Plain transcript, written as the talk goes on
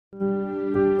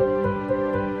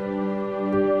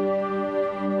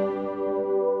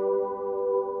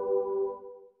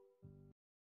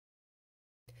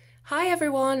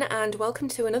everyone, and welcome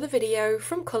to another video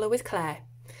from Colour with Claire.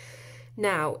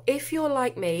 Now, if you're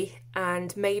like me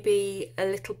and maybe a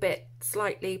little bit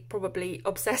slightly probably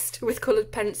obsessed with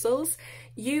coloured pencils,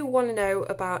 you want to know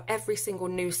about every single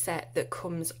new set that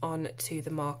comes on to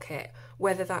the market,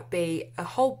 whether that be a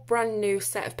whole brand new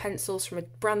set of pencils from a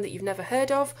brand that you've never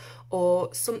heard of,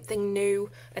 or something new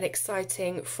and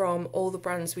exciting from all the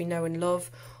brands we know and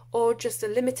love, or just a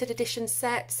limited edition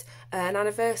set, an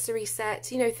anniversary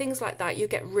set, you know, things like that you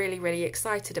get really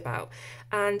excited about.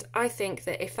 And I think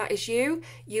that if that is you,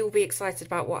 you'll be excited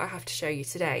about what I have to show you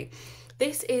today.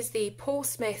 This is the Paul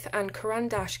Smith and Caran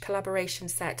collaboration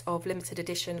set of limited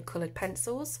edition coloured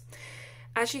pencils.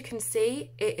 As you can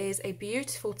see, it is a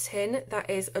beautiful tin that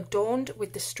is adorned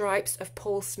with the stripes of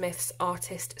Paul Smith's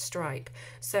artist stripe.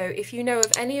 So if you know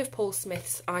of any of Paul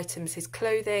Smith's items, his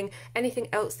clothing, anything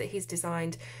else that he's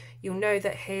designed, you'll know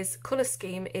that his colour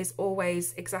scheme is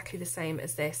always exactly the same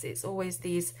as this. It's always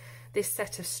this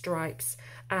set of stripes.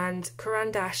 And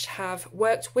Caran have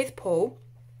worked with Paul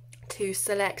to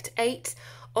select 8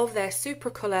 of their super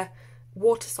colour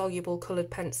water-soluble coloured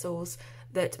pencils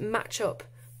that match up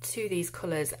to these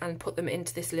colours and put them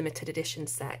into this limited edition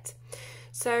set.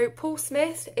 So Paul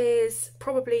Smith is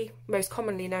probably most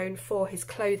commonly known for his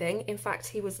clothing. In fact,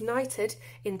 he was knighted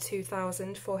in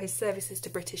 2000 for his services to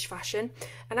British fashion,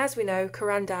 and as we know,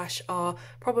 Caran are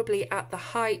probably at the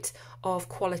height of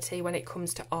quality when it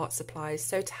comes to art supplies.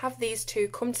 So to have these two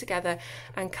come together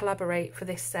and collaborate for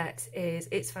this set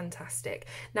it's fantastic.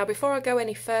 Now, before I go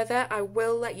any further, I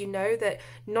will let you know that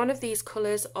none of these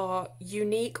colours are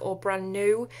unique or brand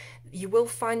new. You will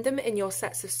find them in your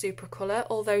sets of super colour,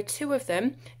 although 2 of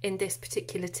them in this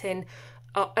particular tin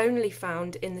are only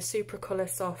found in the super colour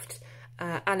soft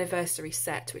anniversary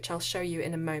set, which I'll show you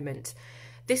in a moment.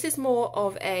 This is more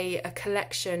of a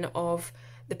collection of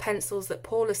the pencils that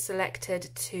Paul has selected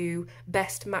to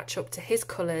best match up to his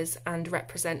colours and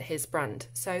represent his brand.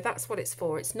 So that's what it's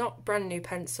for. It's not brand new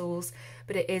pencils,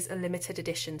 but it is a limited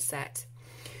edition set.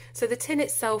 So the tin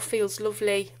itself feels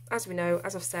lovely. As we know,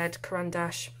 as I've said, Caran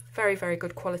very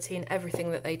good quality in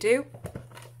everything that they do.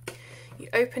 You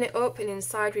open it up and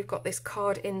inside we've got this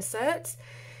card insert.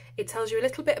 It tells you a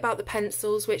little bit about the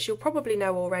pencils, which you'll probably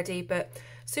know already, but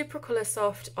Super Colour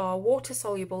Soft are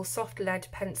water-soluble soft lead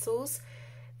pencils.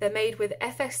 They're made with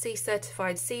FSC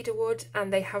certified cedarwood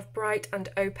and they have bright and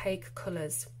opaque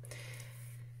colours.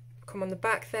 Come on the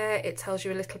back there, it tells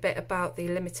you a little bit about the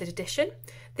limited edition.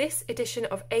 This edition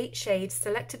of 8 shades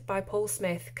selected by Paul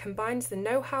Smith combines the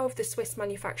know-how of the Swiss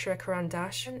manufacturer Caran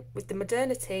with the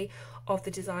modernity of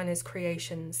the designer's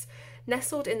creations.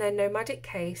 Nestled in their nomadic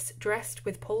case, dressed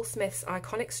with Paul Smith's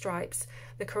iconic stripes,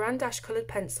 the Caran coloured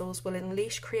pencils will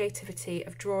unleash creativity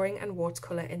of drawing and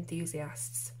watercolour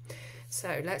enthusiasts.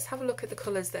 So let's have a look at the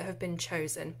colours that have been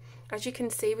chosen. As you can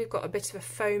see, we've got a bit of a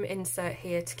foam insert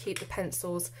here to keep the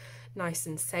pencils nice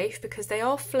and safe because they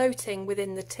are floating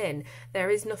within the tin. There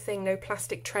is nothing, no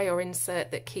plastic tray or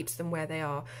insert that keeps them where they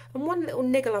are. And one little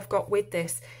niggle I've got with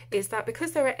this is that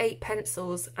because there are 8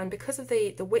 pencils and because of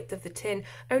the width of the tin,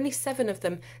 only 7 of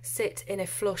them sit in a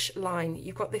flush line.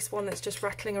 You've got this one that's just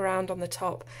rattling around on the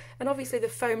top, and obviously the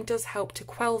foam does help to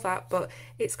quell that, but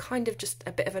it's kind of just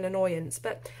a bit of an annoyance.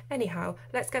 But anyhow,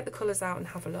 let's get the colours out and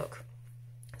have a look.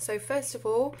 So first of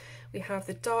all, we have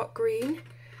the dark green,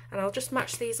 and I'll just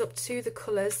match these up to the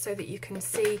colours so that you can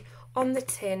see on the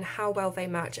tin how well they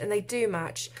match, and they do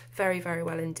match very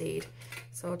well indeed.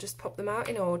 So I'll just pop them out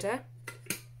in order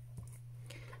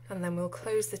and then we'll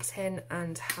close the tin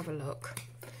and have a look.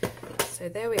 So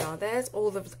there we are, there's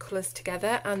all of the colours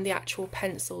together and the actual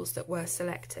pencils that were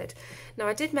selected. Now,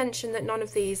 I did mention that none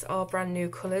of these are brand new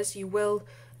colours. You will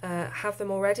have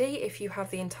them already if you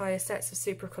have the entire sets of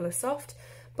Super Colour Soft,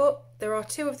 but there are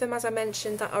 2 of them, as I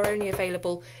mentioned, that are only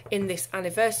available in this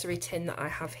anniversary tin that I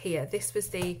have here. This was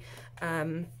the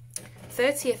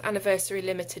 30th anniversary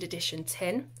limited edition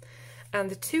tin,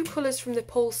 and the 2 colours from the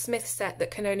Paul Smith set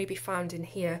that can only be found in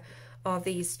here are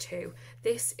these 2.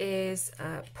 This is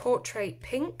Portrait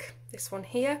Pink, this one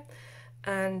here,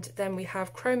 and then we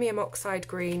have Chromium Oxide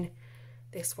Green,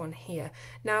 this one here.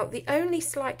 Now, the only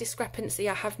slight discrepancy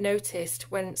I have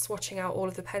noticed when swatching out all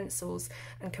of the pencils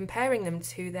and comparing them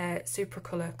to their super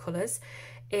colour colours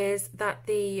is that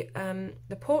the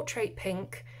Portrait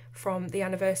Pink from the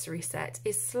anniversary set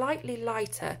is slightly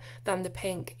lighter than the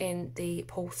pink in the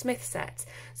Paul Smith set.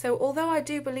 So although I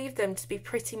do believe them to be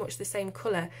pretty much the same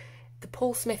colour, the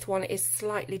Paul Smith one is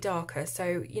slightly darker,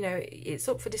 so you know, it's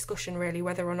up for discussion really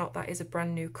whether or not that is a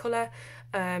brand new colour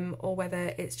or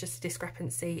whether it's just a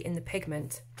discrepancy in the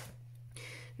pigment.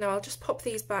 Now I'll just pop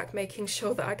these back, making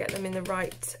sure that I get them in the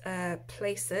right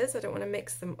places. I don't want to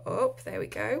mix them up. There we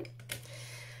go.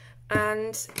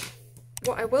 And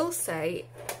what I will say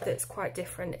that's quite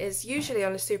different is usually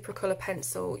on a Supracolour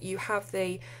pencil you have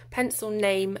the pencil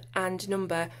name and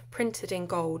number printed in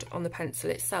gold on the pencil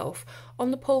itself.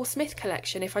 On the Paul Smith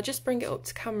collection, if I just bring it up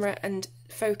to camera and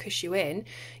focus you in,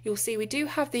 you'll see we do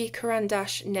have the Caran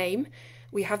name,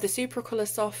 we have the Supracolour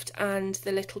Soft and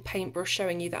the little paintbrush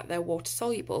showing you that they're water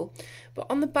soluble, but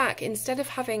on the back, instead of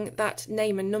having that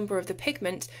name and number of the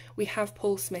pigment, we have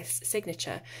Paul Smith's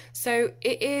signature. So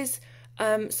it is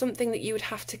something that you would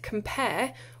have to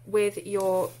compare with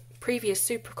your previous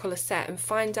Supracolour set and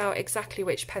find out exactly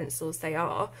which pencils they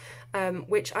are,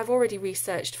 which I've already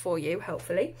researched for you,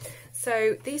 helpfully.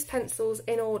 So these pencils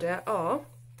in order are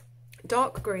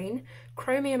dark green,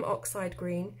 chromium oxide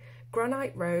green,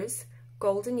 granite rose,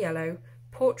 golden yellow,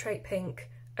 portrait pink,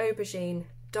 aubergine,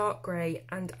 dark grey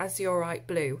and azurite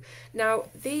blue. Now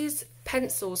these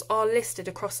pencils are listed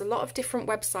across a lot of different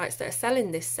websites that are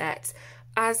selling this set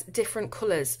as different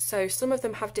colours, so some of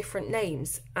them have different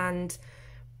names, and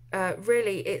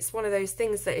really it's one of those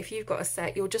things that if you've got a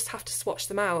set you'll just have to swatch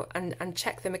them out and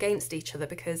check them against each other,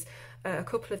 because a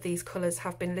couple of these colours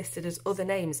have been listed as other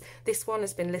names. This one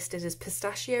has been listed as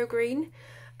pistachio green,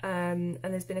 and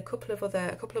there's been a couple of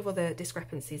other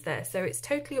discrepancies there, so it's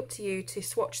totally up to you to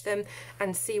swatch them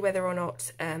and see whether or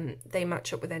not they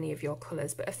match up with any of your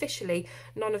colours, but officially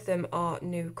none of them are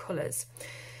new colours.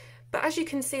 But as you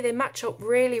can see, they match up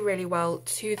really, really well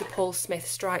to the Paul Smith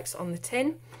stripes on the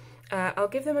tin. I'll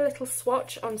give them a little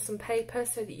swatch on some paper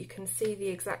so that you can see the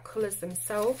exact colours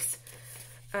themselves,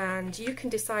 and you can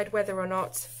decide whether or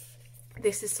not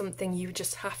this is something you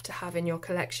just have to have in your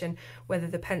collection, whether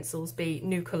the pencils be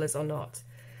new colours or not.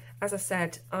 As I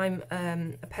said, I'm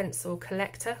a pencil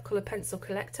collector, coloured pencil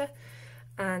collector,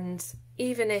 and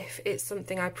even if it's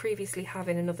something I previously have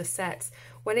in another set,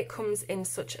 when it comes in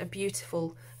such a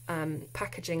beautiful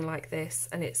packaging like this,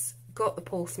 and it's got the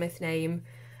Paul Smith name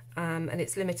and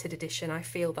it's limited edition, I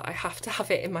feel that I have to have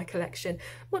it in my collection,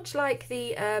 much like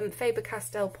the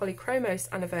Faber-Castell Polychromos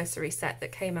anniversary set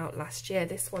that came out last year.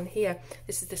 This one here,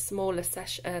 this is the smaller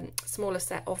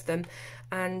set of them,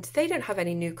 and they don't have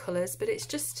any new colours, but it's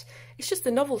just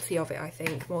the novelty of it, I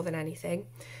think, more than anything.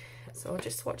 So I'll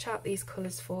just swatch out these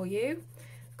colours for you.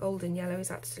 Golden yellow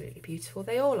is absolutely beautiful.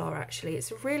 They all are, actually.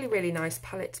 It's a really, really nice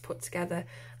palette to put together,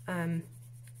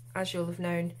 as you'll have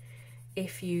known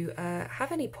if you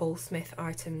have any Paul Smith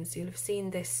items. You'll have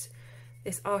seen this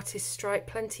artist stripe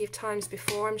plenty of times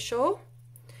before, I'm sure.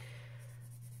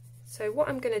 So what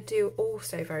I'm going to do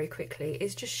also very quickly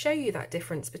is just show you that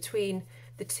difference between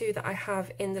the two that I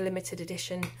have in the limited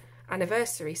edition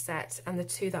anniversary set and the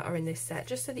two that are in this set,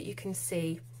 just so that you can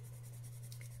see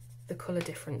the colour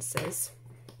differences.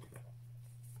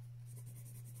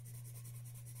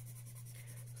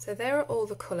 So there are all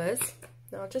the colours.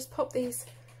 Now I'll just pop these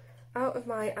out of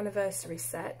my anniversary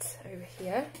set over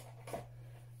here.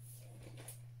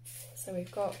 So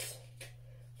we've got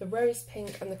the rose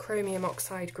pink and the chromium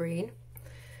oxide green.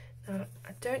 Now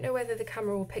I don't know whether the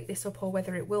camera will pick this up or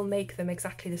whether it will make them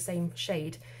exactly the same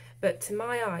shade, but to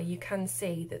my eye you can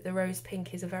see that the rose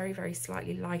pink is a very, very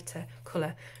slightly lighter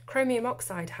colour. Chromium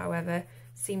oxide, however,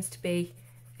 seems to be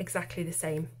exactly the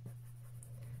same.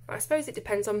 I suppose it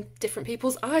depends on different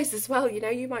people's eyes as well, you know,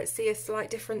 you might see a slight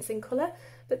difference in colour,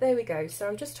 but there we go. So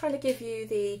I'm just trying to give you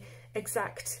the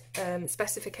exact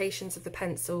specifications of the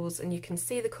pencils, and you can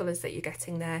see the colours that you're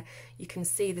getting there, you can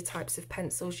see the types of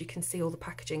pencils, you can see all the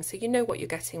packaging, so you know what you're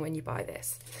getting when you buy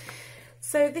this.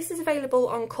 So this is available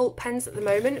on Cult Pens at the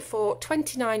moment for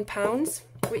 £29,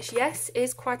 which, yes,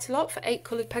 is quite a lot for 8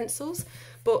 coloured pencils,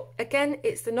 but again,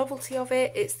 it's the novelty of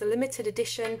it, it's the limited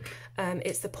edition,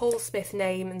 it's the Paul Smith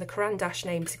name and the Caran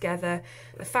name together,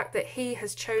 the fact that he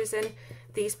has chosen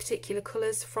these particular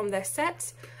colours from their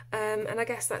set, and I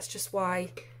guess that's just why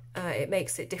it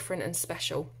makes it different and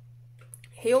special.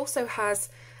 He also has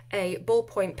a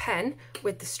ballpoint pen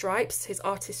with the stripes, his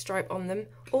artist stripe on them,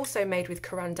 also made with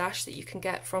Caran that you can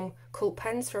get from Cult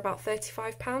Pens for about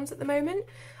 £35 at the moment.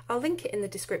 I'll link it in the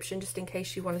description just in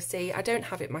case you want to see. I don't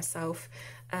have it myself,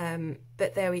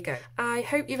 but there we go. I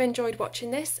hope you've enjoyed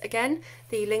watching this. Again,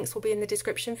 the links will be in the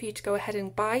description for you to go ahead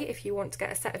and buy if you want to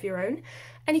get a set of your own.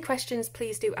 Any questions,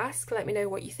 please do ask, let me know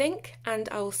what you think, and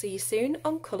I will see you soon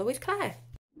on Colour with Claire.